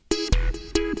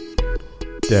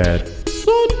Dad,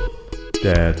 son,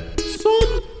 dad,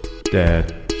 son,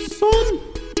 dad, son,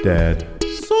 dad,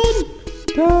 son,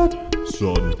 dad,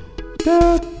 son,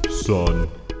 dad, son,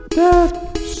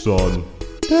 dad, son,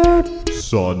 dad,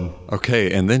 son.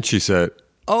 Okay, and then she said,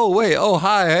 "Oh, wait, oh,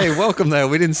 hi, hey, welcome there.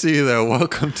 We didn't see you there.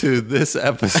 Welcome to this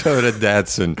episode of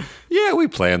Dadson." Yeah, we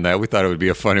planned that. We thought it would be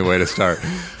a funny way to start.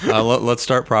 Let's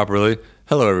start properly.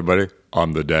 Hello, everybody.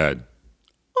 I'm the dad.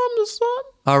 I'm the son.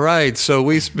 All right, so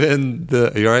we spend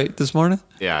the... You all right this morning?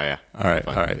 Yeah. All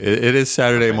right. It is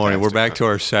Saturday morning. We're back to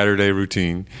our Saturday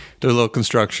routine. There's a little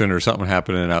construction or something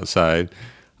happening outside,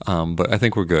 but I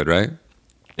think we're good, right?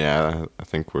 Yeah, I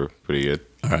think we're pretty good.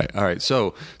 All right.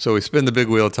 So we spin the big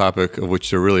wheel topic, of which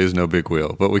there really is no big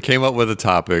wheel, but we came up with a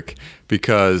topic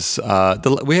because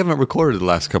we haven't recorded the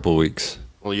last couple of weeks.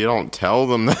 Well, you don't tell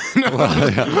them that.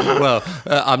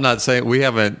 I'm not saying we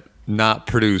haven't not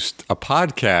produced a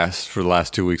podcast for the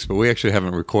last 2 weeks, but we actually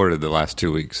haven't recorded the last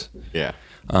 2 weeks. Yeah.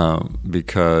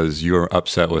 Because you're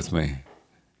upset with me.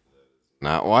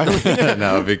 Not why?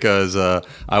 No, because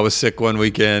I was sick one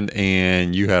weekend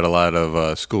and you had a lot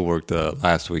of schoolwork the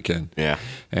last weekend. Yeah.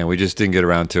 And we just didn't get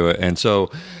around to it.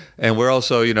 And we're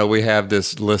also, we have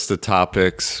this list of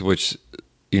topics, which,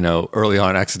 early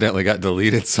on accidentally got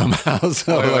deleted somehow.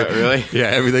 So Wait, really? Yeah,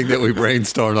 everything that we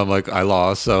brainstormed, I'm like, I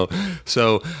lost. So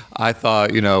I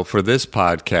thought, for this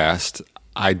podcast,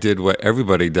 I did what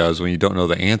everybody does when you don't know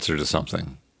the answer to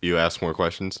something. You ask more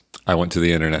questions? I went to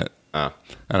the internet. Oh.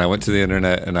 And I went to the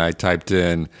internet and I typed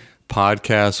in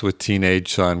podcast with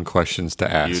teenage son questions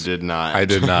to ask. You did not. I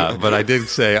did not. But I did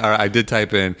say, I did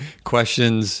type in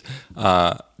questions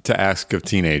to ask of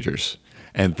teenagers.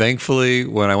 And thankfully,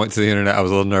 when I went to the internet, I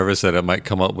was a little nervous that it might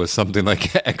come up with something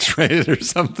like X-rated or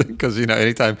something. Because,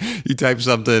 anytime you type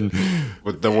something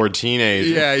with the word teenage.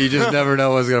 Yeah, you just never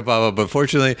know what's going to pop up. But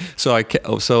fortunately,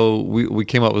 we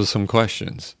came up with some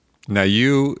questions. Now,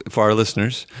 for our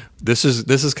listeners, this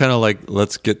is kind of like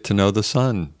Let's Get to Know the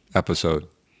Son episode.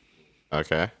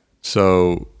 Okay.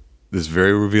 So there's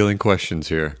very revealing questions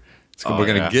here. We're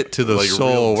going to get to the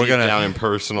soul. We're going down and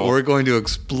personal. We're going to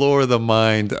explore the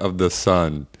mind of the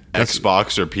son.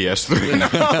 Xbox or PS3?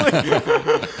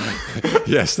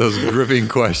 Yes, those gripping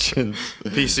questions.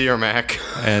 PC or Mac?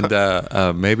 And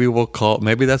maybe we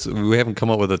haven't come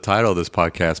up with a title of this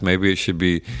podcast. Maybe it should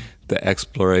be The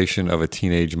Exploration of a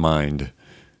Teenage Mind.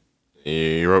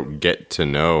 You wrote "get to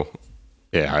know."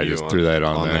 Yeah, I just threw that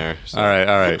on there. So. All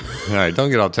right.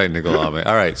 Don't get all technical on me.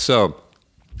 All right, so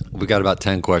we got about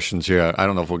 10 questions here. I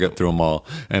don't know if we'll get through them all.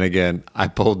 And again, I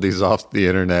pulled these off the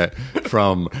internet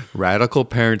from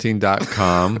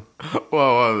radicalparenting.com.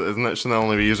 Whoa, shouldn't that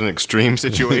only be used in extreme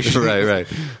situations? Right.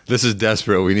 This is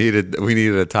desperate. We needed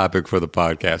a topic for the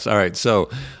podcast. All right, so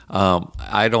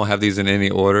I don't have these in any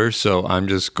order, so I'm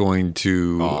just going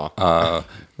to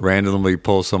randomly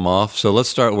pull some off. So let's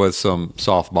start with some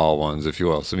softball ones, if you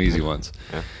will, some easy ones.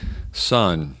 Yeah.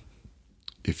 Son,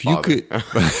 if you could...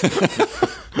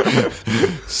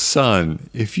 Son,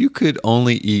 if you could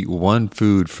only eat one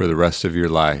food for the rest of your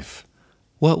life,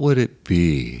 what would it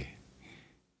be?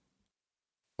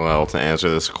 Well, to answer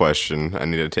this question, I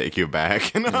need to take you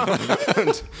back to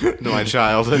my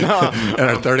childhood. In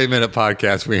our 30-minute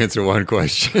podcast, we answer one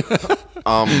question.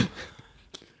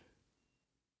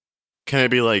 Can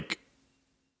it be like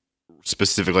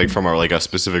specific, like from a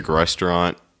specific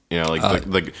restaurant?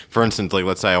 Like for instance, like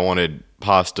let's say I wanted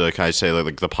pasta. Can I say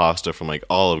like the pasta from like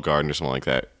Olive Garden or something like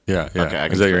that? Yeah. Okay,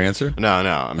 is that your answer? No.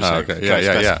 I'm just saying. Okay. Can I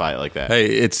specify it like that? Hey,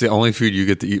 it's the only food you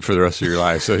get to eat for the rest of your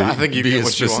life. So I think you be get as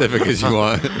what specific as you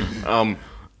want.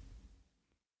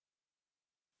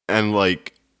 And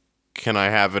like, can I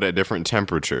have it at different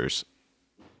temperatures?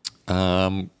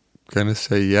 I'm gonna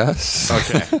say yes.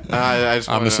 Okay.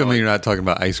 I'm assuming you're not talking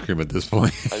about ice cream at this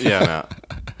point. Yeah.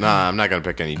 No, I'm not gonna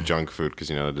pick any junk food because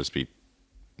it'll just be,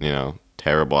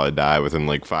 terrible. I'd die within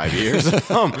like 5 years.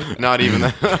 Not even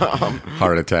that.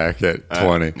 Heart attack at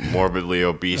 20. Morbidly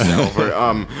obese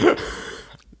Albert.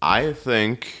 I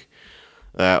think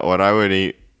that what I would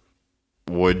eat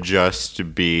would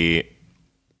just be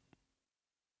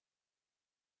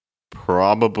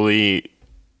probably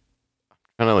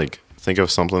kind of like think of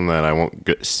something that I won't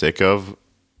get sick of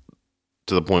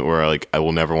to the point where I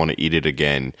will never want to eat it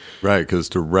again. Right, because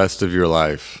the rest of your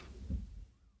life.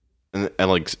 And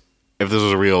like, if this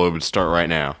was real, it would start right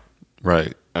now.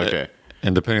 Right. Okay.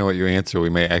 And depending on what you answer,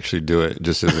 we may actually do it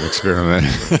just as an experiment.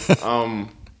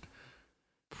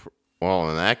 Well,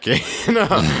 in that case,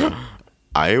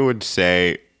 I would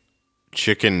say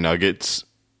chicken nuggets.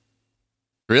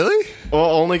 Really?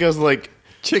 Well, only because like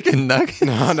Chicken nuggets?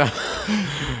 No.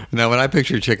 Now, when I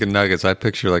picture chicken nuggets, I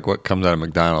picture like what comes out of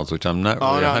McDonald's, which I'm not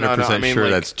really 100% I mean, sure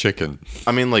like, that's chicken.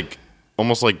 I mean, like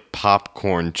almost like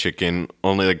popcorn chicken.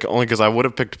 Only because I would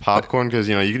have picked popcorn because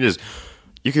you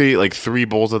could eat like 3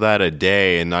 bowls of that a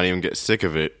day and not even get sick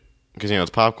of it because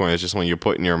it's popcorn. It's just when you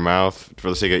put in your mouth for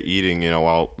the sake of eating,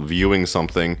 while viewing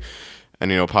something,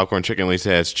 and popcorn chicken at least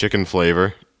has chicken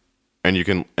flavor. And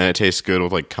it tastes good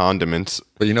with like condiments.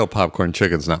 But popcorn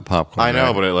chicken's not popcorn. I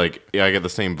know, right? but I get the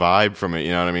same vibe from it.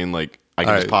 You know what I mean? Like I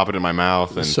can just pop it in my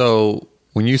mouth. And so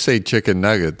when you say chicken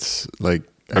nuggets, like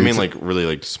I mean like really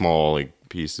like small like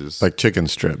pieces, like chicken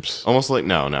strips. almost like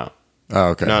no. Oh,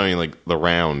 okay. No, I mean like the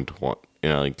round one.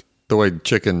 Like the way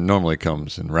chicken normally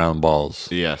comes in round balls.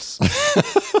 yes.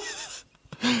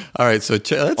 All right, so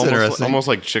that's interesting. Almost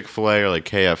like Chick-fil-A or like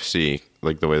KFC,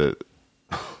 like the way that.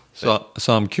 So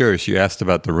I'm curious. You asked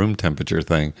about the room temperature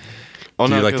thing. Oh,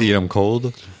 Do no, you like to 'cause- eat them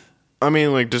cold? I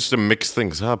mean, like just to mix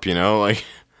things up, like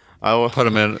I will Put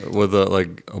them in with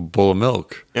a bowl of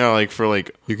milk. like for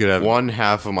like You could have- one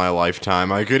half of my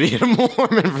lifetime, I could eat them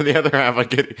warm, and for the other half, I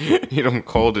could eat them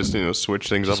cold. Just switch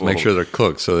things up. Just make sure they're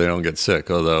cooked so they don't get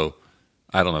sick. Although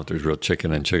I don't know if there's real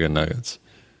chicken in chicken nuggets.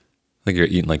 I think you're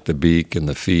eating like the beak and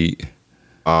the feet.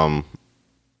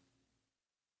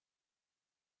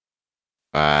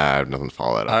 I have nothing to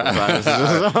follow that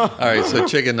up. All right, so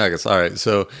chicken nuggets. All right,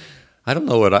 so I don't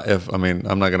know what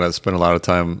I'm not going to spend a lot of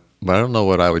time, but I don't know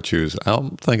what I would choose.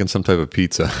 I'm thinking some type of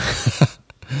pizza.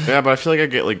 Yeah, but I feel like I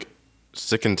get like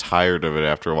sick and tired of it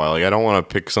after a while. Like I don't want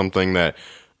to pick something that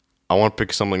I want to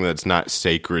pick something that's not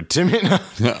sacred to me.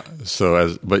 But it's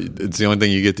the only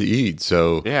thing you get to eat.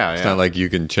 So it's not like you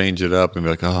can change it up and be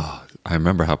like, oh, I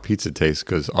remember how pizza tastes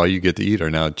because all you get to eat are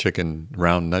now chicken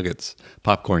round nuggets,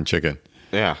 popcorn chicken.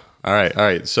 Yeah. All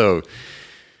right. So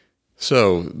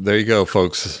there you go,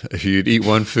 folks. If you'd eat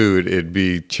one food, it'd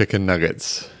be chicken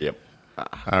nuggets. Yep.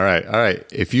 All right.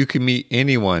 If you could meet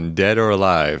anyone, dead or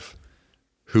alive,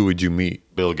 who would you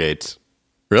meet? Bill Gates.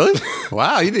 Really?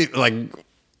 Wow. You did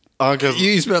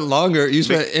you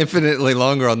spent infinitely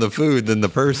longer on the food than the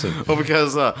person. Well,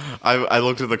 because I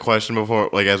looked at the question before,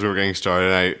 like as we were getting started,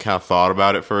 and I kind of thought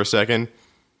about it for a second.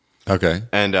 Okay.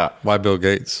 And why Bill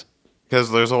Gates? because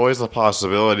there's always the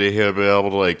possibility he'll be able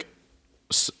to like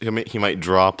he might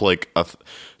drop like a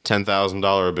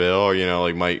 $10,000 bill, or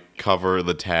like might cover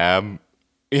the tab,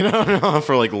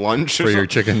 for like lunch or For your something.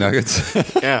 chicken nuggets?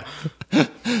 Yeah.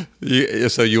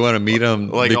 So you want to meet him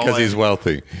Like, because he's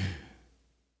wealthy?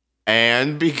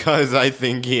 And because I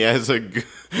think he has a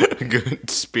good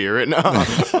spirit. No.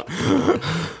 Well,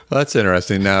 that's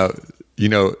interesting. Now,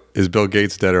 is Bill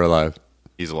Gates dead or alive?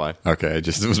 He's alive. Okay, I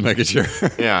just was making sure.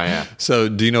 Yeah. So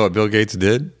do you know what Bill Gates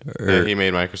did? Yeah, he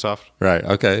made Microsoft. Right,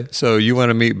 okay. So you want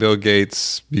to meet Bill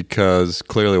Gates because,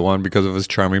 clearly, one, because of his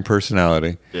charming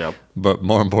personality. Yep. But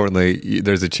more importantly,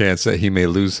 there's a chance that he may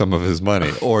lose some of his money.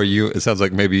 Or it sounds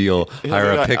like maybe you'll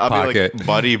hire a pickpocket.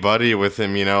 I'll be like buddy with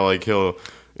him, like he'll,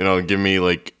 give me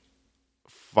like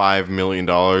 $5 million,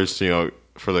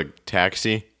 for the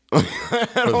taxi.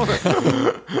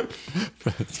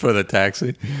 For the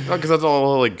taxi? Because that's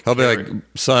all like. He'll be like,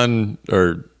 son,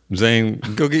 or Zane,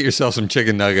 go get yourself some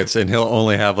chicken nuggets, and he'll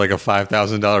only have like a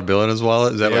 $5,000 bill in his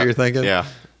wallet. Is that what you're thinking? Yeah.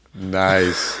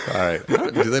 Nice. All right.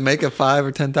 Do they make a $5,000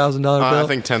 or $10,000 bill? I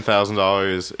think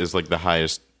 $10,000 is like the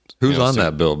highest. Who's on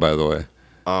that bill, by the way?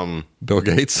 Bill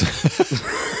Gates.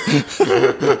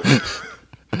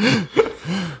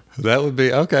 That would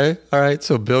be okay. All right.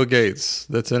 So Bill Gates.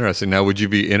 That's interesting. Now, would you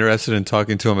be interested in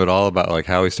talking to him at all about like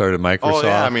how he started Microsoft?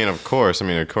 Oh yeah. Of course.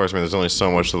 There's only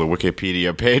so much to the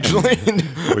Wikipedia page.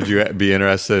 Would you be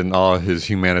interested in all his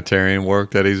humanitarian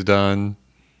work that he's done?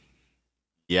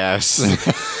 Yes.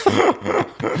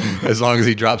 As long as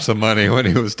he dropped some money when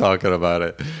he was talking about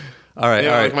it. All right.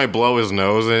 All right. Like might blow his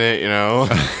nose in it.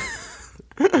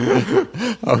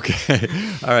 Okay.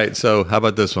 All right. So how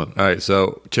about this one? All right.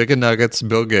 So chicken nuggets,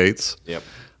 Bill Gates. Yep.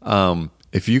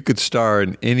 If you could star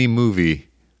in any movie,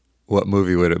 what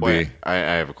movie would it be? I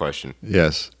have a question.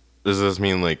 Yes. Does this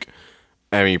mean like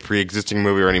any pre-existing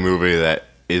movie or any movie that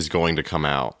is going to come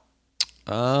out?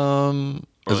 As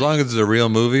long as it's a real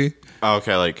movie. Oh,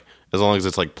 okay, like as long as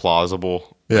it's like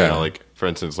plausible. Yeah. Like for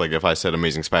instance, like if I said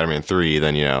Amazing Spider-Man 3,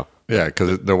 then Yeah,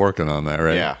 because they're working on that,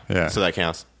 right? Yeah. So that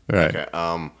counts. Right.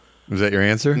 Okay. Is that your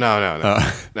answer? No.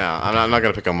 No, I'm not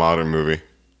gonna pick a modern movie.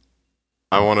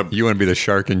 I want to. You want to be the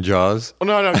shark in Jaws? Well,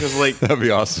 no, because like That'd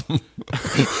be awesome.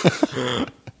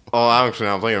 I'm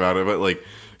thinking about it, but like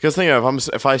Because think of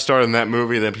if I started in that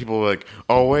movie, then people were like,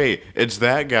 "Oh wait, it's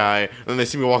that guy," and then they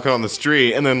see me walking on the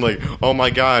street, and then like, "Oh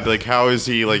my god, like how is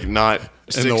he like not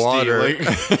 60? In the water?" Like,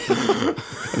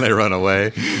 And they run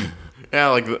away. yeah,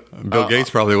 like Bill Gates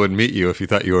probably wouldn't meet you if he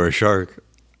thought you were a shark.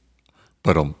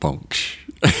 But bonk.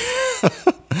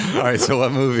 All right, so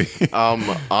what movie?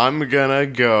 I'm gonna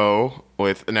go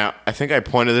with now. I think I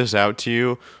pointed this out to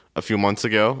you a few months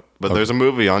ago, but there's a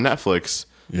movie on Netflix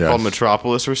called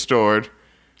Metropolis Restored.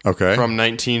 Okay. From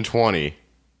 1920.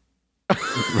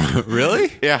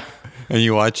 Really? Yeah. And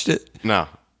you watched it? No.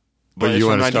 But you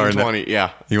want to star in that? Yeah.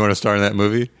 You want to star in that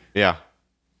movie? Yeah.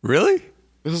 Really?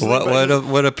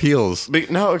 What appeals?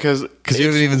 No, because you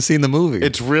haven't even seen the movie.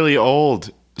 It's really old.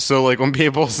 So like when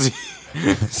people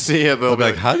see it, they'll be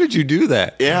like, "How did you do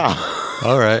that?" Yeah.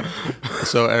 All right.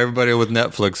 So everybody with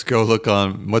Netflix, go look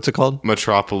on what's it called?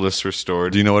 Metropolis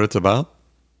Restored. Do you know what it's about?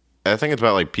 I think it's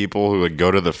about like people who like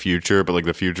go to the future, but like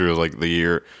the future is like the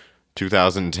year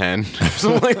 2010 or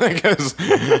something like that. 'Cause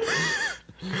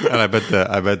and I bet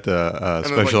the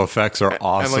special effects are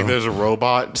awesome. And like there's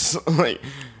robots, like,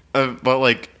 but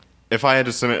like if I had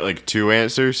to submit like 2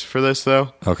 answers for this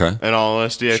though, okay. In all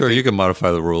honesty, sure, you can modify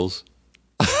the rules.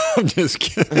 I'm just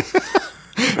kidding.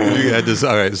 You had to.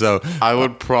 All right, so I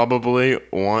would probably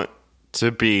want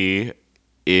to be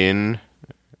in,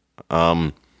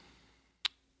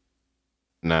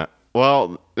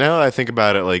 Well, now that I think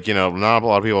about it, like, not a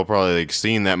lot of people have probably like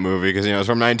seen that movie because, it's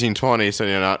from 1920, so,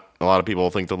 not a lot of people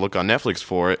think to look on Netflix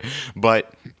for it.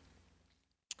 But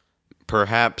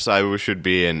perhaps I should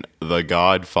be in The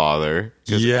Godfather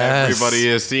because everybody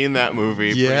has seen that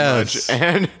movie pretty much.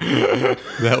 And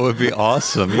that would be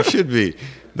awesome. You should be.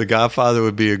 The Godfather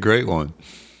would be a great one.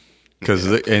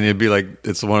 And it'd be like,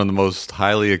 it's one of the most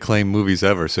highly acclaimed movies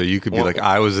ever. So you could be like,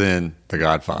 I was in The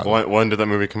Godfather. When did that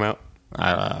movie come out?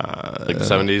 Like the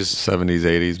 70s? 70s,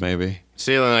 80s, maybe.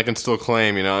 See, then I can still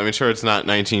claim, sure it's not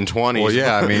 1920s. Well,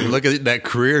 yeah, look at that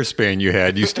career span you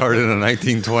had. You started in a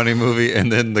 1920 movie and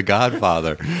then The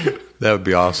Godfather. That would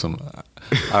be awesome.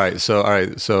 All right,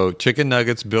 so Chicken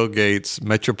Nuggets, Bill Gates,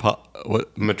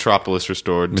 Metropolis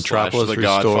Restored. Metropolis /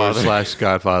 Restored /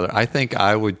 Godfather. I think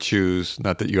I would choose,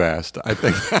 not that you asked, I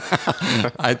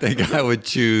think I would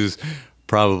choose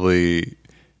probably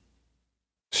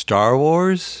Star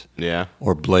Wars? Yeah.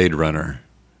 Or Blade Runner?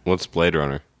 What's Blade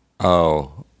Runner?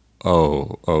 Oh,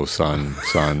 son.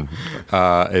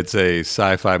 It's a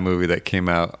sci-fi movie that came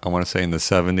out, I want to say in the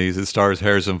 70s. It stars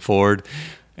Harrison Ford,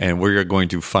 and we're going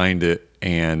to find it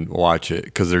and watch it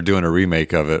because they're doing a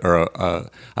remake of it, or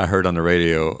I heard on the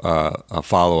radio a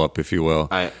follow-up, if you will.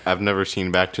 I've never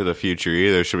seen Back to the Future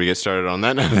either. Should we get started on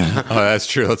that? Oh, that's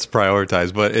true. Let's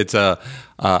prioritize. But it's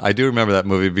I do remember that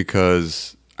movie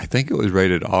because I think it was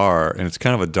rated R, and it's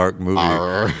kind of a dark movie.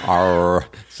 R.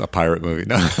 It's a pirate movie.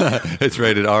 No, it's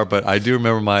rated R. But I do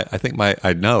remember my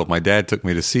dad took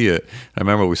me to see it. I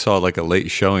remember we saw like a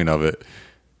late showing of it,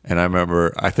 and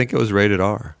I think it was rated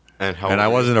R. And I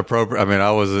wasn't appropriate.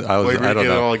 I was. I don't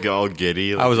know. All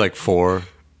giddy. I was like 4.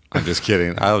 I'm just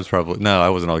kidding. I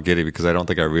wasn't all giddy because I don't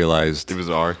think I realized it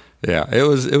was R. Yeah, it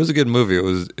was a good movie.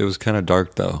 It was kind of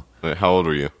dark though. How old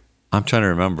were you? I'm trying to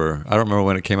remember. I don't remember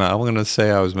when it came out. I'm going to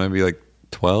say I was maybe like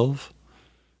 12,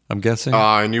 I'm guessing.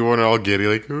 And you weren't all giddy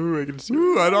like, ooh, I can see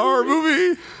an R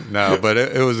movie. No, but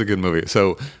it was a good movie.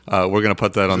 So we're going to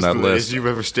put that on that list. You've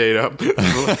ever stayed up?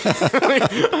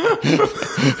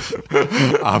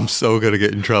 I'm so going to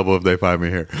get in trouble if they find me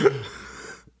here.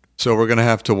 So we're going to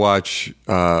have to watch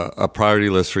a priority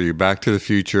list for you, Back to the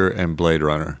Future and Blade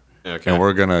Runner. Okay. And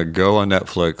we're going to go on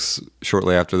Netflix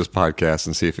shortly after this podcast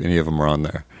and see if any of them are on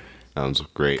there. Sounds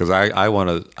great. Because I want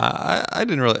to. I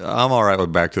didn't really. I'm all right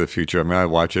with Back to the Future. I'd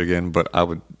watch it again, but I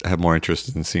would have more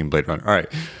interest in seeing Blade Runner. All right,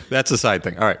 that's a side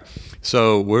thing. All right,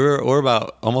 so we're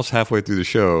about almost halfway through the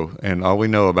show, and all we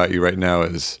know about you right now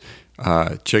is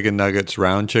chicken nuggets,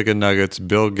 round chicken nuggets,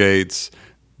 Bill Gates,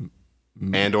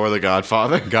 and or The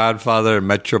Godfather.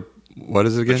 What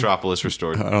is it again? Metropolis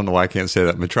Restored. I don't know why I can't say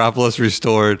that. Metropolis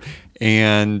Restored,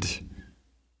 and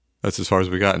that's as far as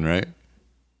we gotten, right?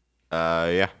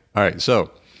 Yeah. All right,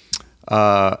 so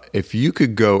if you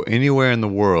could go anywhere in the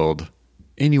world,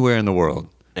 anywhere,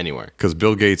 because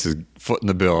Bill Gates is footing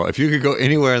the bill. If you could go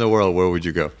anywhere in the world, where would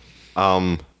you go?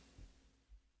 I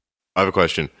have a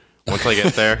question. Once I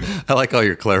get there, I like all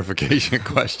your clarification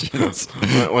questions.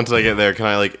 Once I get there, can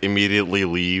I like immediately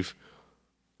leave?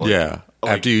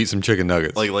 After you eat some chicken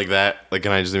nuggets, like that. Like,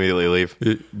 can I just immediately leave?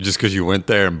 Just because you went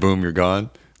there and boom, you're gone.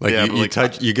 Like,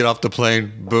 you get off the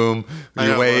plane, boom,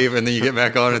 you wave, and then you get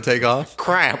back on and take off?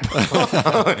 Crap.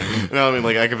 No,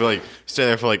 like, I could be, like, stay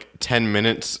there for, like, 10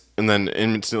 minutes and then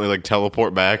instantly, like,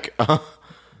 teleport back.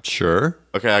 Sure.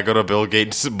 Okay, I go to Bill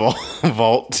Gates'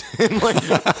 vault and like.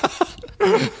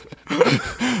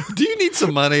 Do you need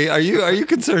some money? Are you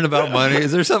concerned about money?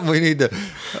 Is there something we need to?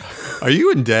 Are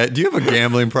you in debt? Do you have a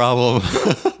gambling problem?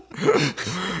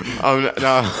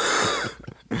 No.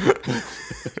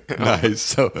 Nice.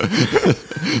 So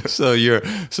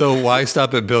why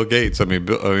stop at Bill Gates? I mean,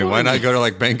 why not go to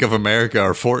like Bank of America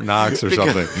or Fort Knox or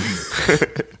something?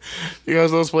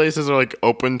 Because those places are like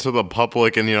open to the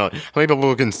public, and how many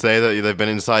people can say that they've been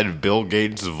inside Bill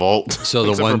Gates' vault?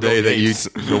 So the one day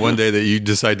that you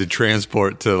decide to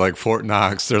transport to like Fort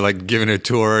Knox, they're like giving a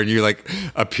tour, and you like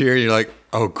appear, and you're like,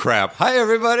 oh crap, hi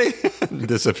everybody,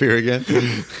 disappear again.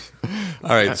 All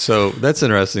right, so that's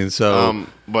interesting. So,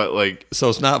 but like, so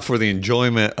it's not for the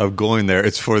enjoyment of going there;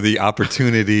 it's for the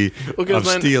opportunity of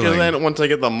stealing. Because then, once I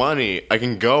get the money, I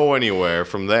can go anywhere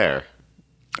from there.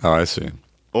 Oh, I see.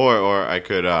 Or I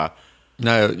could.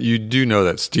 Now you do know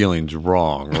that stealing's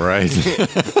wrong, right?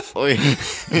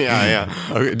 Yeah.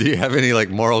 Okay, do you have any like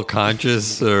moral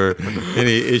conscience or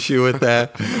any issue with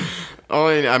that? Oh,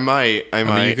 I might. I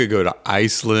mean, you could go to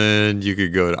Iceland. You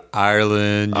could go to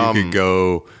Ireland. You could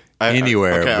go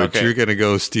anywhere, but you're gonna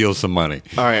go steal some money.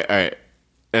 All right.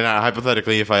 And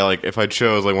hypothetically, if I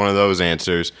chose like one of those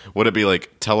answers, would it be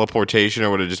like teleportation,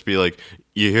 or would it just be like,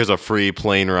 here's a free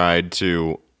plane ride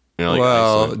to?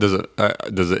 Well, does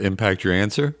it impact your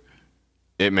answer?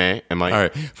 It might. All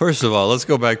right. First of all, let's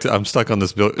go back to. I'm stuck on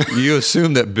this. You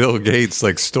assume that Bill Gates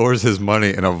like stores his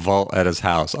money in a vault at his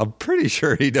house. I'm pretty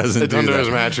sure he doesn't. It's under his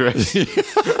mattress. He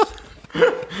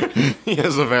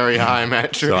has a very high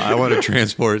mattress. So I want to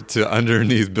transport to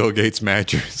underneath Bill Gates'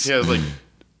 mattress. He has like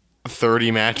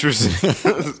 30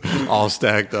 mattresses, all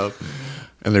stacked up,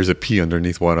 and there's a pea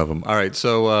underneath one of them. All right.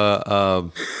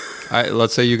 So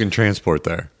let's say you can transport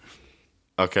there.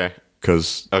 Okay.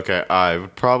 Okay, I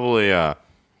would probably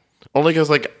only because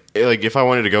like if I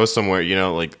wanted to go somewhere,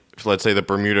 like let's say the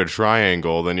Bermuda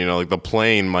Triangle, then like the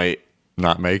plane might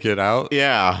not make it out.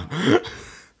 Yeah.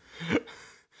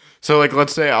 So like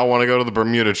let's say I want to go to the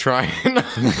Bermuda Triangle.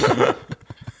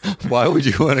 Why would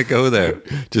you want to go there?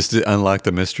 Just to unlock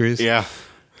the mysteries? Yeah.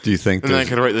 Do you think? And then I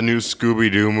could write the new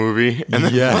Scooby-Doo movie. And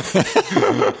then yeah.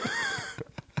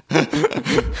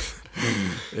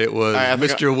 It was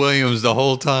Mr. Williams the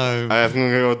whole time. I think I'm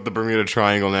going to go with the Bermuda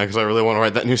Triangle now because I really want to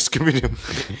write that new Scooby-Doo.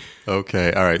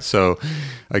 Okay, all right. So,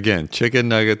 again, chicken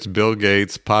nuggets, Bill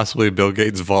Gates, possibly Bill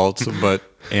Gates' vaults,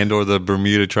 and or the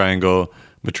Bermuda Triangle,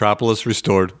 Metropolis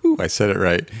Restored. Ooh, I said it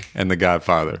right. And The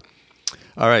Godfather.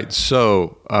 All right,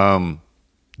 so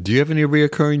do you have any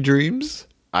reoccurring dreams?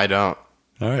 I don't.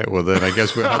 All right, well then I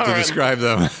guess we have to describe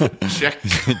them. Check.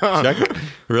 Check.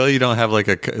 Really, you don't have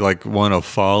like one of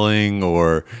falling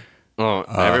or? Oh,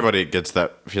 everybody gets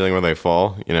that feeling when they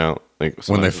fall. Like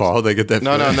when they fall, they get that.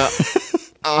 No, feeling. no.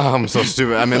 Oh, I'm so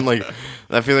stupid. I mean, like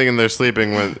that feeling when they're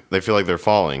sleeping when they feel like they're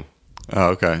falling. Oh,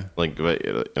 okay. Like, but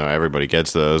everybody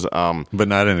gets those. But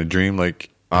not in a dream. Like,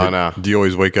 oh no. Do you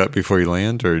always wake up before you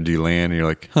land, or do you land and you're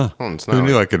like, huh? Who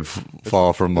knew I could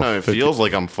fall from? No, it feels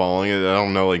like I'm falling. I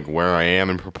don't know like where I am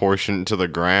in proportion to the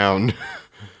ground.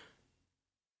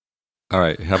 All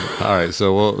right. All right.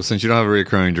 So, since you don't have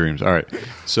recurring dreams, all right.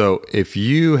 So, if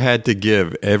you had to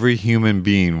give every human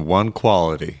being one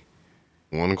quality,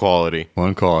 what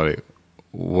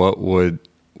would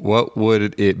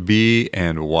it be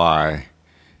and why?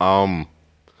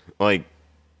 Like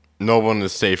no one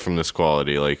is safe from this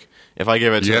quality. Like if I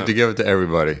give it, you have to give it to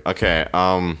everybody. Okay.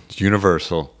 It's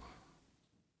universal.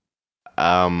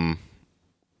 You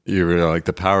really like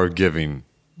the power of giving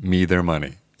me their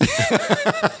money.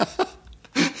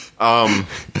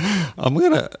 I'm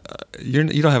gonna. You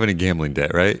don't have any gambling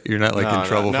debt, right? You're not like in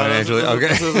trouble financially. Okay,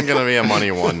 this isn't gonna be a money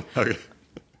one. Okay,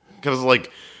 because like,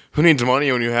 who needs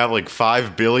money when you have like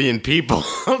 5 billion people?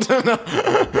 All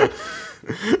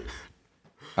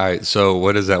right. So,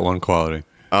 what is that one quality?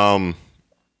 Well,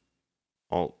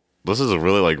 this is a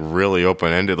really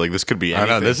open ended. Like this could be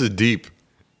anything. I know this is deep.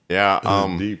 Yeah.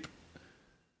 This is deep.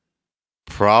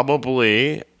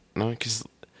 Probably no, because.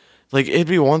 Like, it'd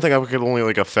be one thing I could only,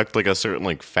 like, affect, like, a certain,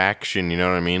 like, faction, you know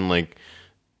what I mean? Like,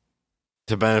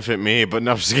 to benefit me, but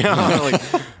no, like,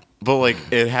 but, like,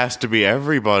 it has to be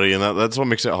everybody, and that's what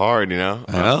makes it hard, you know?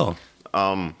 I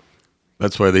know.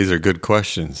 That's why these are good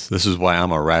questions. This is why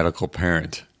I'm a radical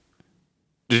parent.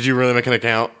 Did you really make an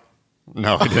account?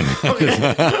 No, I didn't.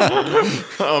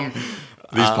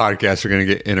 These podcasts are going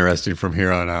to get interesting from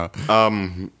here on out.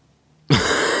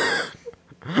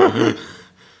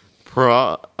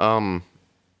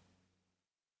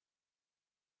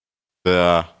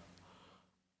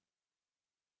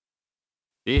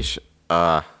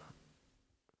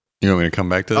 You want me to come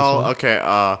back to this one? Okay.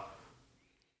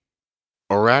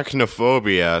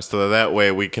 Arachnophobia, so that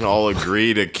way we can all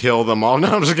agree to kill them all. No,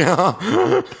 I'm just kidding.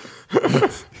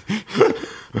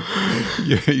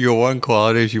 Your one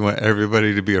quality is you want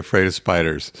everybody to be afraid of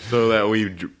spiders. So that we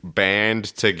band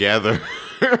together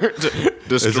to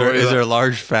destroy Is there a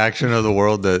large faction of the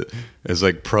world that is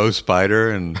like pro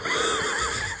spider? And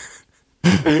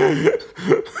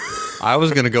I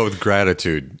was going to go with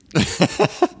gratitude.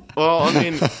 Well, I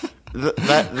mean,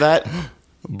 that.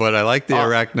 But I like the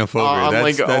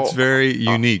arachnophobia. That's very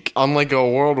unique. On like a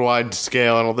worldwide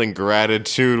scale, I don't think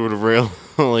gratitude would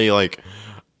really like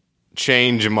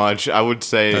change much. I would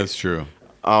say that's true.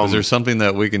 Is there something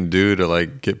that we can do to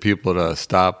like get people to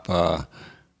stop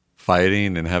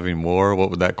fighting and having war? What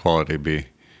would that quality be?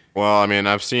 Well, I mean,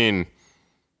 I've seen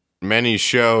many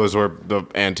shows where the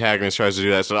antagonist tries to do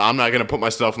that, so I'm not going to put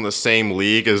myself in the same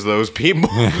league as those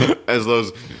people, as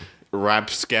those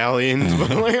rapscallions.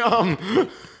 But like, all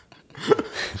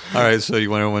right, so you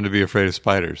want everyone to be afraid of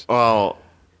spiders? Well,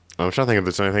 I'm trying to think if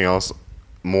there's anything else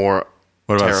more.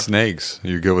 What about snakes?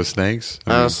 You good with snakes?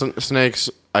 Snakes,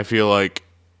 I feel like,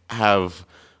 have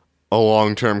a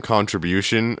long-term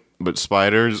contribution, but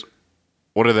spiders,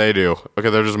 what do they do? Okay,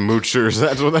 they're just moochers.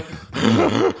 That's what they.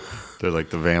 They're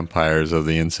like the vampires of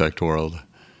the insect world.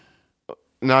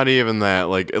 Not even that.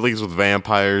 Like, at least with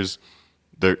vampires,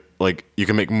 they're like you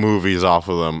can make movies off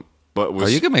of them. But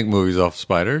with you can make movies off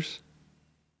spiders.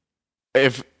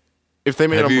 If they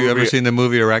made Have you ever seen the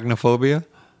movie Arachnophobia?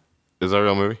 Is that a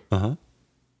real movie? Uh-huh.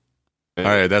 All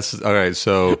right,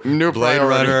 so New Blade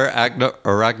priority. Runner,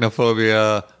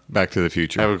 Arachnophobia, Back to the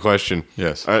Future. I have a question.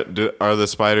 Yes. Are the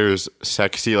spiders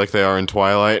sexy like they are in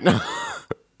Twilight?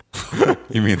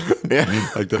 You mean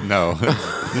like the no?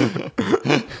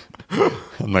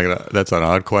 I'm not gonna. That's an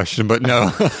odd question, but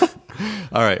no.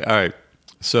 All right.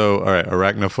 So,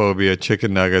 Arachnophobia,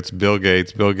 chicken nuggets, Bill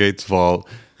Gates Vault,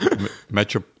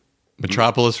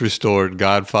 Metropolis Restored,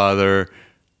 Godfather.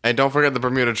 And don't forget the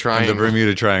Bermuda Triangle. The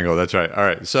Bermuda Triangle. That's right. All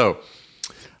right. So,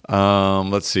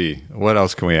 let's see. What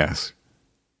else can we ask?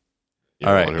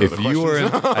 All right. If you were,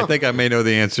 I think I may know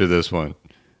the answer to this one.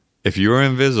 If you were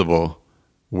invisible,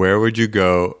 where would you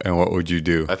go and what would you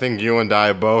do? I think you and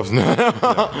I both.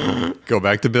 Go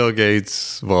back to Bill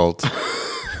Gates' vault.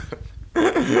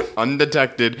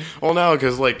 Undetected. Well, no,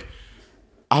 because like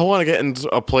I want to get into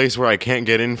a place where I can't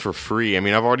get in for free. I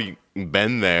mean, I've already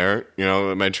been there. You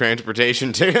know, my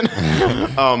transportation ticket.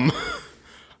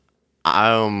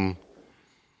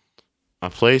 A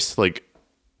place like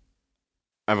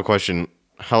I have a question.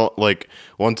 How like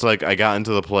once like I got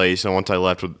into the place and once I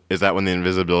left, is that when the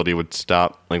invisibility would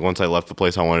stop? Like once I left the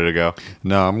place I wanted to go?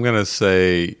 No, I'm gonna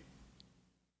say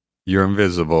you're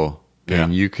invisible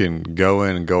and you can go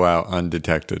in and go out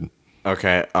undetected.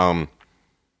 Okay.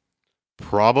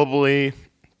 Probably.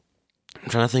 I'm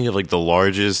trying to think of like the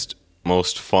largest,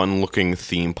 most fun-looking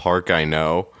theme park I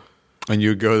know. And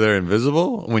you go there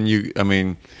invisible? Couldn't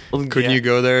you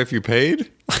go there if you paid?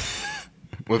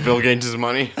 With Bill Gates'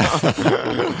 money? With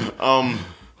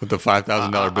the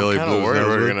 $5,000 bill he blew his nose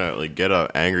we're with? gonna like get an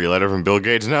angry letter from Bill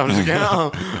Gates now. I'm just kidding.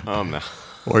 No.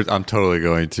 Or I'm totally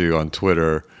going to on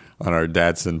Twitter, on our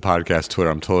Dadson podcast Twitter.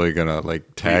 I'm totally gonna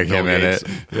like tag him in it.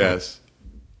 Yes,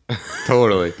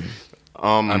 totally.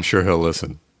 I'm sure he'll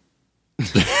listen.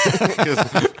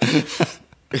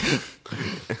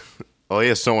 Well, he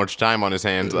has so much time on his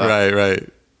hands. Right.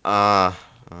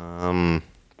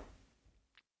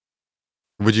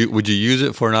 Would you use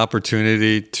it for an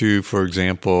opportunity to, for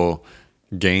example,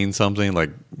 gain something like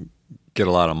get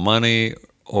a lot of money,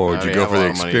 or would you go for the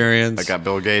experience? I got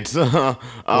Bill Gates. Well,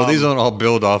 these don't all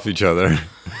build off each other.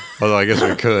 Although I guess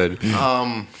we could.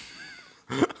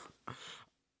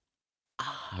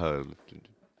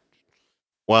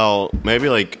 Well, maybe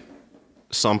like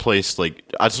someplace like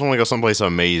I just want to go someplace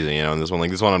amazing, you know. And this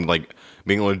one I'm like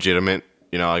being legitimate,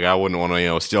 you know. Like I wouldn't want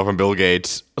to steal from Bill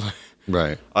Gates.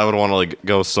 Right. I would want to like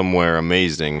go somewhere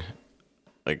amazing,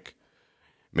 like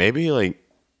maybe like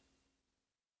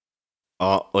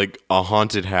a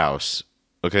haunted house.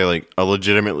 Okay, like a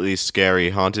legitimately scary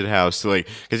haunted house. Like,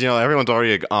 because everyone's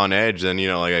already like, on edge. Then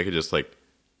like I could just like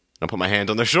put my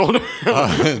hand on their shoulder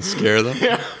and scare them.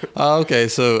 Yeah. Oh, okay,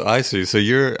 so I see. So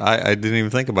I didn't even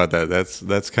think about that.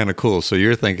 That's kind of cool. So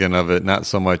you're thinking of it not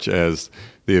so much as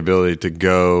the ability to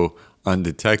go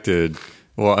undetected.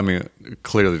 Well, I mean,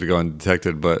 clearly to go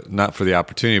undetected, but not for the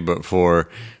opportunity, but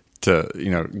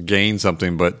to gain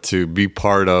something, but to be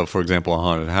part of, for example, a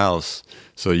haunted house,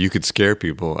 so you could scare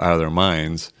people out of their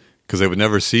minds because they would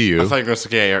never see you. I thought you were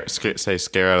going to say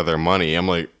scare out of their money. I'm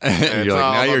like, you're like,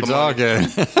 now you're talking.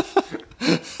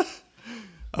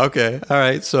 Okay. All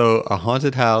right. So a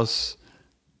haunted house,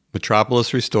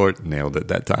 Metropolis Restored, nailed it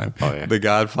that time. Oh, yeah. The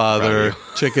Godfather,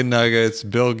 chicken nuggets,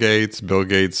 Bill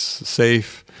Gates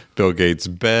safe, Bill Gates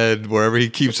bed, wherever he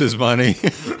keeps his money,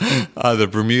 the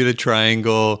Bermuda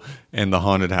Triangle, and the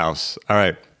haunted house. All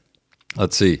right.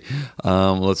 Let's see.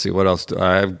 What else?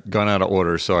 I've gone out of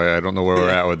order, so I don't know where we're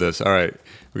at with this. All right.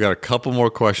 We got a couple more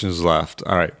questions left.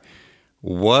 All right.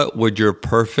 What would your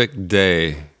perfect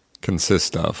day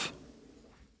consist of?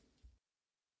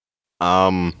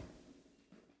 My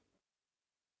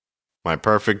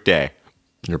perfect day.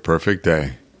 Your perfect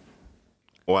day.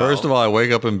 Well, First of all, I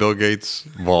wake up in Bill Gates'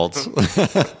 vaults.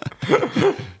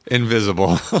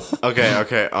 Invisible.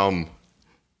 okay.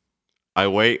 I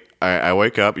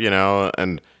wake up,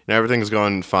 and everything's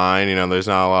going fine. There's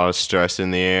not a lot of stress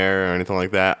in the air or anything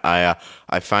like that.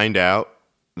 I find out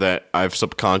that I've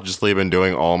subconsciously been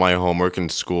doing all my homework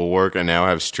and schoolwork and now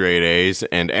have straight A's.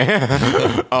 And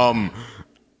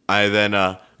I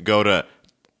then go to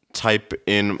type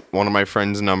in one of my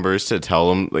friend's numbers to tell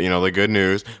them, the good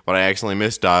news, but I accidentally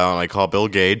misdial and I call Bill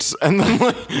Gates, and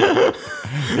then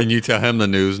and you tell him the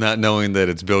news, not knowing that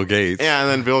it's Bill Gates. yeah, and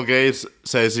then Bill Gates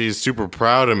says he's super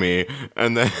proud of me,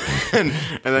 and then and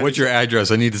then What's your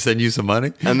address? I need to send you some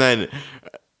money. and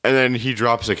then he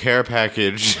drops a care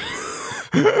package.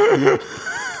 I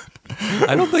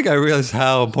don't think I realized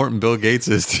how important Bill Gates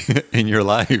is in your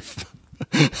life.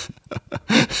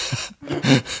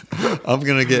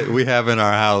 We have in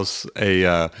our house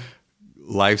a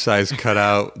life-size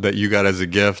cutout that you got as a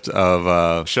gift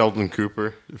of Sheldon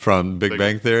Cooper from Big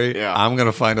Bang Theory. Yeah. I'm going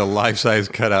to find a life-size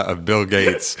cutout of Bill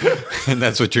Gates, and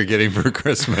that's what you're getting for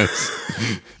Christmas.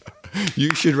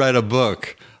 You should write a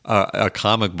book, a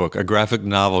comic book, a graphic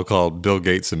novel called Bill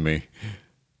Gates and Me.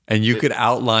 And you could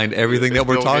outline everything that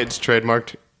we're Bill talking. Gates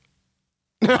trademarked.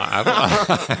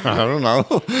 I don't know.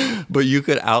 But you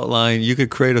could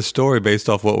create a story based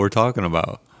off what we're talking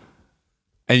about.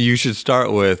 And you should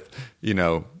start with,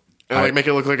 And make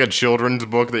it look like a children's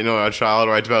book that a child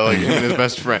writes about, him and his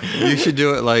best friend. you should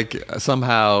do it like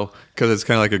somehow, because it's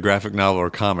kind of like a graphic novel or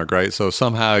comic, right? So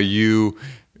somehow you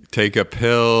take a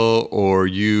pill or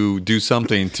you do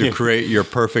something to create your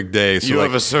perfect day. So You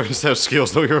have a certain set of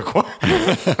skills that we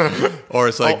require. or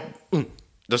it's like,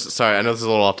 Sorry, I know this is a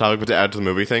little off topic, but to add to the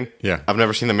movie thing, Yeah. I've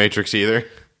never seen The Matrix either.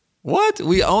 what?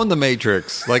 We own the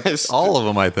Matrix, like all of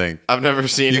them, I think. I've never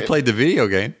seen You it. played the video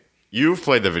game. You've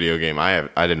played the video game. I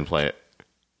didn't play it.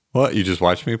 What? You just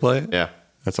watched me play it? Yeah.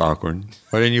 That's awkward.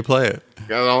 Why didn't you play it? I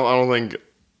don't think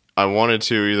I wanted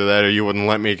to, either that or you wouldn't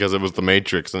let me because it was The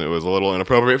Matrix and it was a little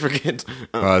inappropriate for kids.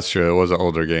 Oh, that's true. It was an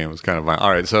older game. It was kind of violent.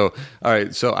 All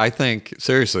right. So I think,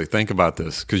 seriously, think about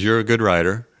this, because you're a good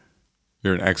writer.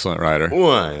 You're an excellent writer.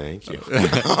 Why? Thank you.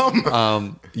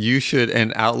 You should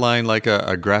outline like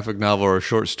a graphic novel or a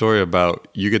short story about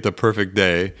you get the perfect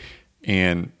day,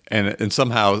 and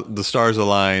somehow the stars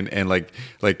align, and like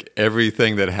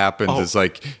everything that happens is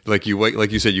like you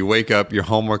wake up, your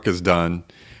homework is done,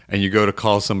 and you go to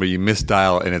call somebody, you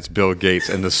misdial, and it's Bill Gates,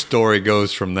 and the story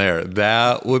goes from there.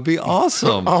 That would be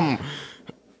awesome.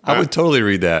 I would totally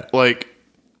read that.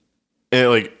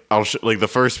 The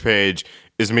first page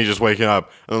is me just waking up,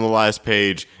 and then the last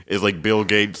page is like Bill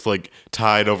Gates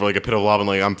tied over a pit of lava,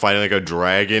 and I'm fighting a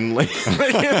dragon, in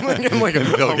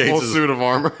a Bill full Gates is- suit of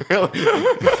armor.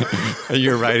 And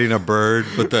you're riding a bird,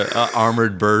 but the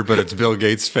armored bird, but it's Bill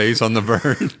Gates' face on the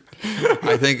bird.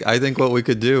 I think what we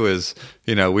could do is,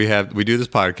 we do this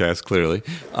podcast clearly.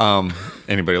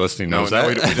 Anybody listening knows that.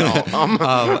 We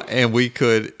don't. And we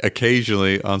could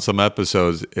occasionally on some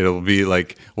episodes, it'll be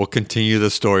like we'll continue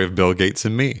the story of Bill Gates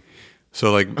and me.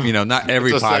 So not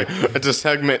every podcast. It's a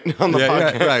segment on the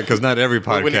podcast. Yeah, right, because not every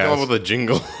podcast. We need to come up with a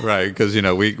jingle. Right, because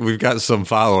we've got some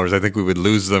followers. I think we would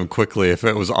lose them quickly if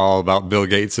it was all about Bill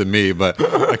Gates and me. But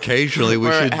occasionally we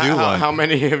should do one. How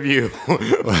many of you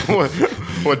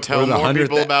would tell more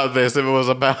people about this if it was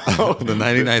about the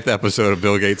 99th episode of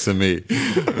Bill Gates and me?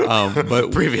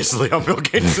 But previously on Bill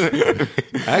Gates?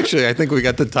 actually, I think we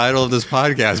got the title of this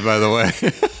podcast, by the way.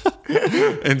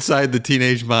 Inside the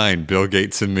Teenage Mind, Bill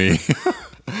Gates and me.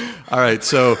 All right,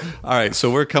 so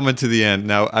we're coming to the end.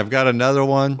 Now, I've got another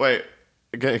one. Wait,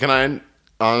 can I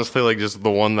honestly just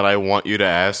the one that I want you to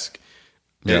ask?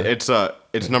 Yeah.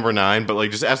 It's number 9, but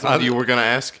just ask the one you were gonna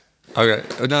ask. Okay.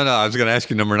 No, I was going to ask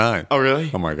you number 9. Oh,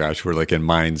 really? Oh my gosh, we're in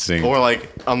mind sync. Or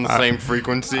on the same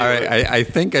frequency. All right, I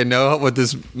think I know what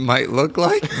this might look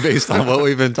like based on what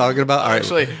we've been talking about. All right.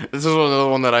 Actually, this is another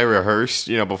one that I rehearsed,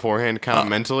 beforehand, kind of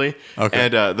mentally. Okay.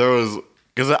 And there was,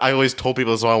 because I always told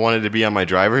people this, so I wanted to be on my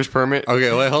driver's permit.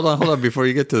 Okay, wait, hold on before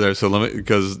you get to there. So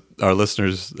because our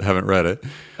listeners haven't read it.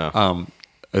 Oh.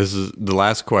 This is the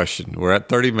last question. We're at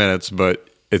 30 minutes, but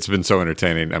it's been so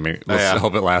entertaining. I mean, let's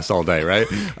hope it lasts all day, right?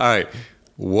 All right.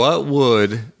 What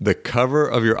would the cover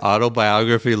of your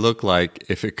autobiography look like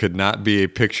if it could not be a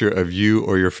picture of you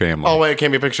or your family? Oh wait, it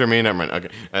can't be a picture of me. Never mind. Okay,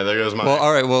 there goes my. Well,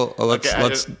 all right. Well, let's.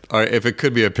 All right. If it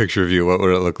could be a picture of you, what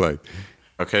would it look like?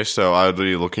 Okay, so I would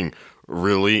be looking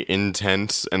really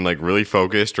intense and like really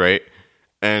focused, right?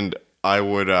 And I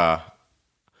would. Well,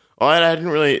 I didn't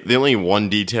really. The only one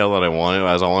detail that I wanted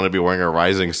was I wanted to be wearing a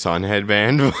Rising Sun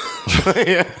headband.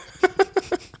 Yeah.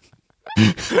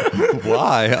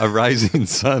 Why a Rising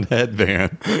Sun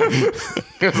headband?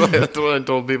 Because that's what I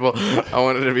told people. I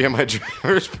wanted to be on my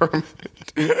driver's permit.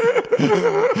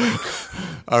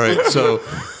 All right. So,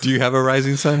 do you have a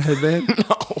Rising Sun headband?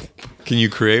 No. Can you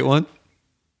create one?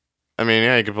 I mean,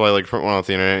 yeah, you could probably like print one off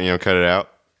the internet and cut it out.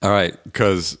 All right,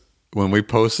 because when we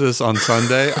post this on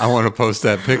Sunday, I want to post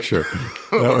that picture.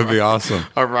 That would be awesome.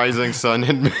 A Rising Sun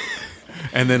headband.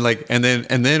 And then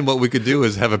and then what we could do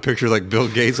is have a picture like Bill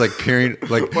Gates like peering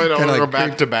like wait, kind of go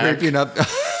back to back. creeping up.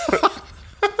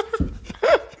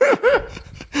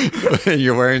 And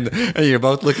you're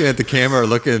both looking at the camera or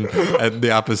looking at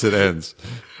the opposite ends.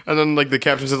 And then like the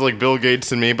caption says like Bill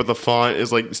Gates and me, but the font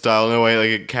is like styled in a way like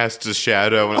it casts a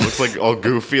shadow and it looks like all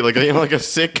goofy, like like a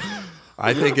sick.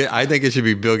 I think it should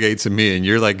be Bill Gates and me, and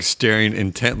you're like staring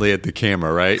intently at the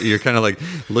camera, right? You're kind of like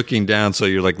looking down, so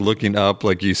you're like looking up,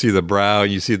 like you see the brow,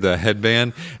 you see the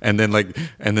headband, and then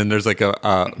there's like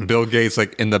a Bill Gates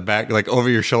like in the back, like over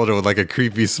your shoulder with like a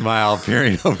creepy smile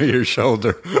peering over your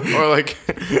shoulder, or like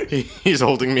he's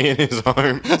holding me in his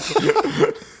arms.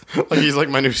 Like he's like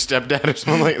my new stepdad or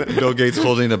something like that. Bill Gates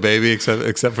holding a baby,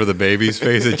 except for the baby's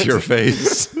face, it's your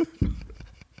face.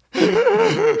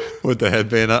 With the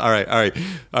headband on. All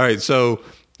right. So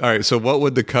what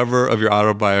would the cover of your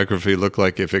autobiography look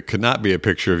like if it could not be a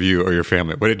picture of you or your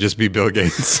family? Would it just be Bill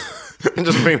Gates?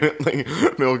 Just be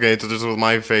like Bill Gates, just with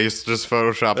my face, just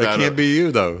photoshopped out. It can't be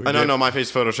you though. I don't know. My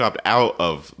face photoshopped out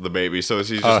of the baby, so he's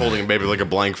just holding a baby with like a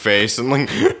blank face and like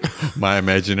My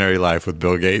Imaginary Life with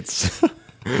Bill Gates.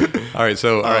 All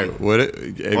right, would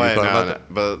it?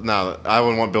 But no, I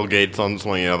wouldn't want Bill Gates on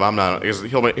something. If I'm not, because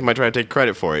he might try to take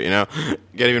credit for it.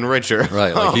 Get even richer.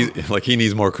 Right, like he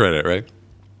needs more credit, right?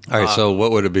 All right, so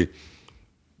what would it be?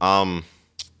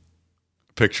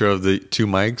 Picture of the two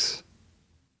mics.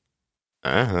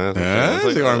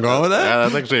 That's see where I'm going with that? Yeah,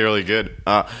 that's actually really good.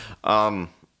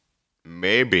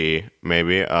 Maybe.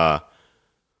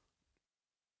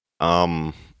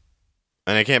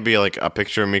 And it can't be like a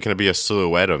picture of me. Can it be a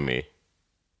silhouette of me?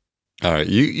 All right.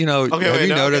 Have you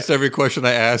noticed every question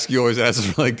I ask, you always ask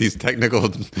for like these technical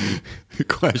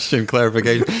question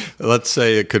clarification? Let's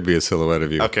say it could be a silhouette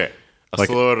of you. Okay. A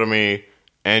silhouette of me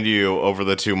and you over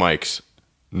the two mics.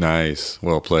 Nice.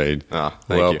 Well played. Thank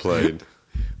you. Well played.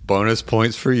 Bonus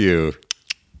points for you.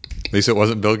 At least it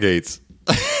wasn't Bill Gates.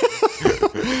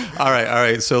 All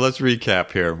right. So let's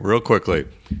recap here real quickly.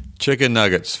 Chicken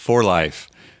nuggets for life.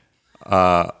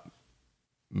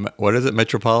 What is it?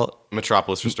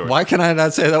 Metropolis Restored. Why can I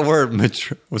not say that word?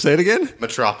 Say it again?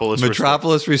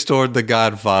 Metropolis Restored, The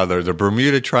Godfather, the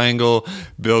Bermuda Triangle,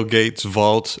 Bill Gates'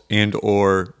 vault and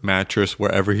or mattress,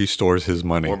 wherever he stores his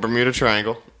money. Or Bermuda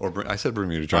Triangle. I said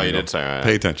Bermuda Triangle. Oh, you did say that.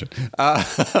 Pay attention.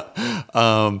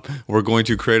 We're going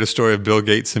to create a story of Bill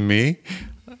Gates and me.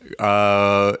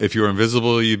 If you were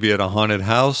invisible, you'd be at a haunted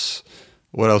house.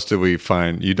 What else did we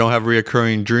find? You don't have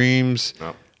reoccurring dreams.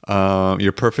 No.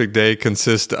 Your perfect day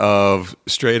consists of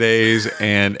straight A's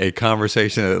and a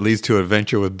conversation that leads to an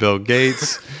adventure with Bill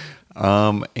Gates,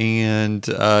 and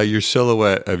your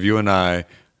silhouette of you and I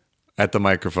at the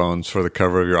microphones for the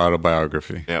cover of your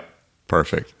autobiography. Yep.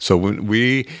 Perfect. So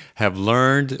we have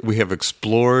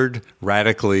explored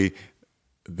radically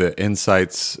the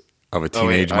insights of a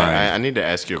teenage mind. I need to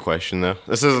ask you a question though.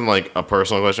 This isn't like a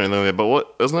personal question or anything like that,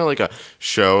 but isn't there like a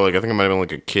show, like I think it might have been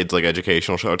like a kids like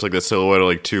educational show. It's like the silhouette of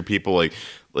like two people like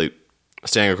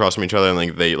standing across from each other and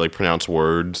like they like pronounce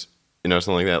words,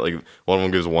 something like that. Like one of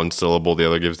them gives one syllable, the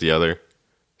other gives the other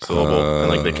syllable, and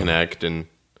like they connect. And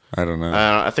I don't know.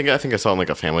 I think I saw in like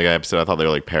a Family Guy episode. I thought they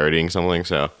were like parodying something.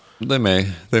 So they may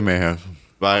have.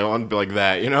 But I want to be like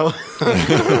that,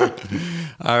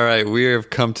 All right, we have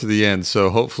come to the end. So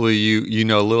hopefully you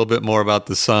know a little bit more about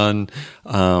the Sun.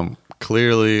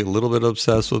 Clearly a little bit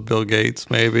obsessed with Bill Gates,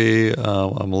 maybe.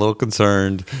 I'm a little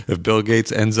concerned. If Bill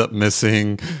Gates ends up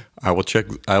missing, I will check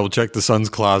the Sun's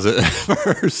closet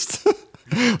first.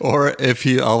 Or if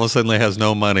he all of a sudden has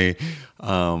no money,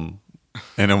 and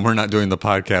then we're not doing the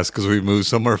podcast because we moved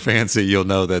somewhere fancy, you'll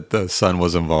know that the Sun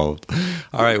was involved.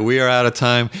 All right, we are out of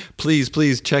time. Please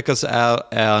check us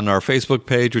out on our Facebook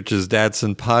page, which is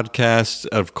Dadson Podcast.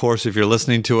 Of course, if you're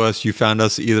listening to us, you found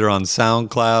us either on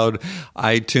SoundCloud,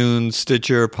 iTunes,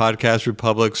 Stitcher, Podcast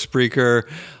Republic, Spreaker.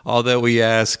 All that we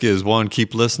ask is, one,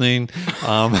 keep listening.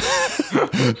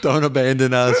 Don't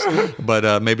abandon us,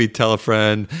 but maybe tell a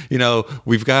friend. You know,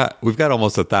 we've got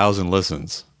almost 1,000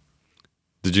 listens.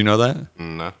 Did you know that?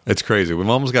 No. It's crazy. We've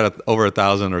almost got over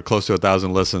 1,000 or close to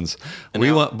 1,000 listens.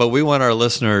 We want our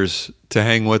listeners to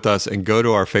hang with us and go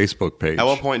to our Facebook page. At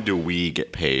what point do we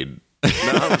get paid?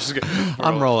 No,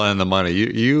 I'm rolling in the money.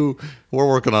 We're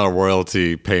working on a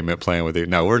royalty payment plan with you.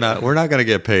 No, we're not going to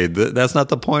get paid. That's not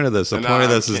the point of this. The point of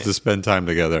this is to spend time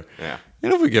together. Yeah.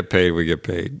 And if we get paid, we get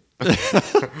paid.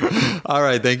 All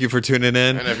right. Thank you for tuning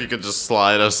in. And if you could just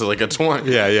slide us like a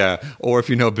 20. Yeah. Or if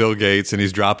you know Bill Gates and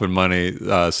he's dropping money,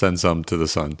 send some to the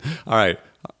son. All right.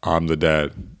 I'm the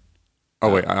dad.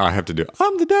 Oh, wait. I have to do it.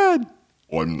 I'm the dad.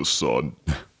 I'm the son.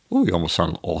 Oh, you almost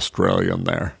sound Australian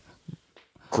there.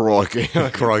 Crikey.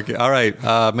 Crikey. All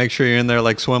right. Make sure you're in there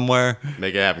like swimwear.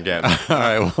 Make it happen, Captain. All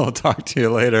right. Well, we'll talk to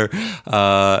you later.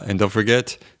 And don't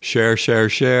forget,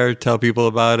 share. Tell people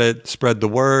about it. Spread the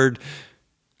word.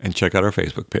 And check out our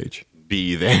Facebook page.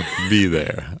 Be there. Be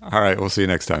there. All right. We'll see you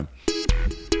next time.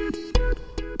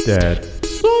 Dad,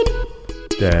 son,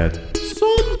 dad,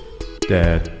 son,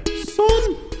 dad,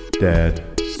 son, dad,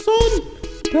 son,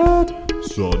 dad,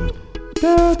 son,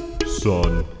 dad,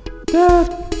 son,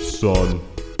 dad, son,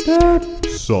 dad,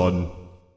 son.